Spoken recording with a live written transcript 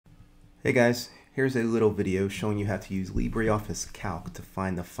Hey guys, here's a little video showing you how to use LibreOffice Calc to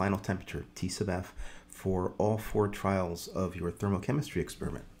find the final temperature, T sub F, for all 4 trials of your thermochemistry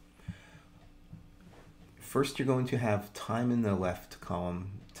experiment. First, you're going to have time in the left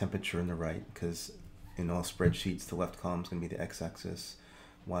column, temperature in the right, because in all spreadsheets, the left column is going to be the x-axis,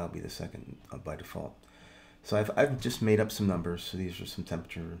 y will be the second by default. So I've just made up some numbers, so these are some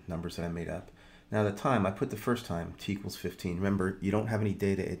temperature numbers that I made up. Now the time, I put the first time, t equals 15. Remember, you don't have any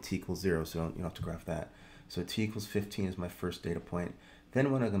data at t equals 0, so you don't have to graph that. So t equals 15 is my first data point.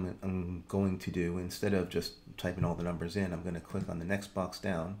 Then what I'm going to do, instead of just typing all the numbers in, I'm going to click on the next box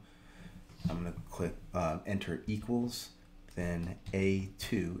down. I'm going to click enter equals, then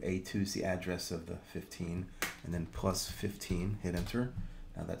A2. A2 is the address of the 15, and then plus 15, hit enter.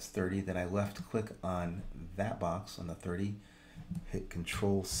 Now that's 30. Then I left click on that box on the 30, hit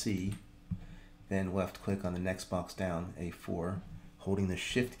Control C. Then left click on the next box down, A4, holding the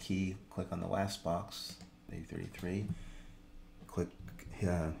shift key, click on the last box, A33, click,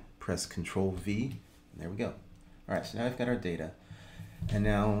 press Control V, and there we go. All right, so now I've got our data. And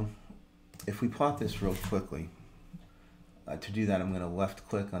now, if we plot this real quickly, to do that I'm going to left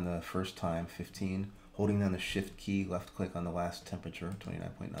click on the first time, 15, holding down the shift key, left click on the last temperature,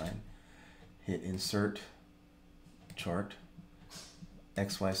 29.9, hit Insert, Chart,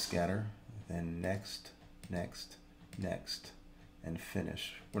 XY Scatter, then next, next, next, and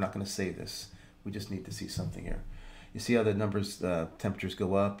finish. We're not going to save this. We just need to see something here. You see how the numbers, temperatures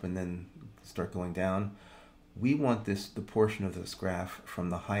go up and then start going down? We want the portion of this graph from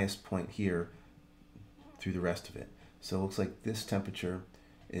the highest point here through the rest of it. So it looks like this temperature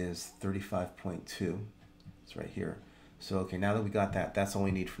is 35.2. It's right here. So okay, now that we got that, that's all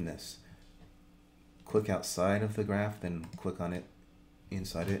we need from this. Click outside of the graph, then click on it,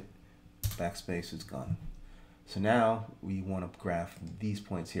 inside it, backspace is gone. So now we want to graph these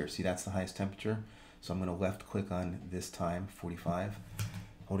points here. See, that's the highest temperature. So I'm going to left click on this time, 45.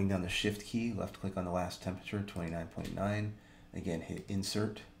 Holding down the shift key, left click on the last temperature, 29.9. Again, hit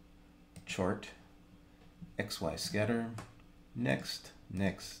Insert, Chart, XY Scatter, next,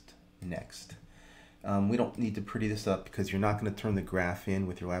 next, next. We don't need to pretty this up because you're not going to turn the graph in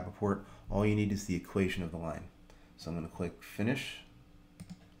with your lab report. All you need is the equation of the line. So I'm going to click Finish.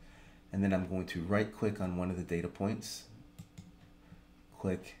 And then I'm going to right click on one of the data points,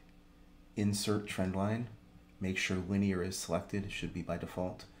 click Insert Trend Line, make sure linear is selected, it should be by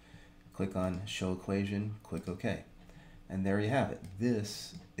default. Click on Show Equation, click OK. And there you have it.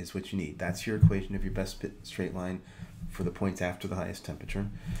 This is what you need. That's your equation of your best fit straight line for the points after the highest temperature.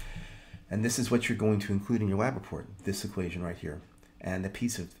 And this is what you're going to include in your lab report, this equation right here. And the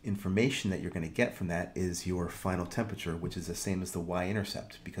piece of information that you're going to get from that is your final temperature, which is the same as the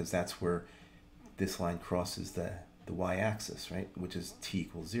y-intercept, because that's where this line crosses the y-axis, right? Which is t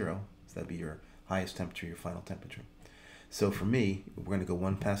equals 0. So that'd be your highest temperature, your final temperature. So for me, we're going to go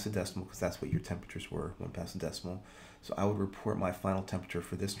 1 past the decimal, because that's what your temperatures were, 1 past the decimal. So I would report my final temperature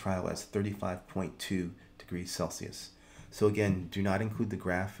for this trial as 35.2 degrees Celsius. So again, do not include the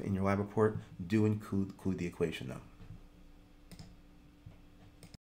graph in your lab report. Do include the equation though.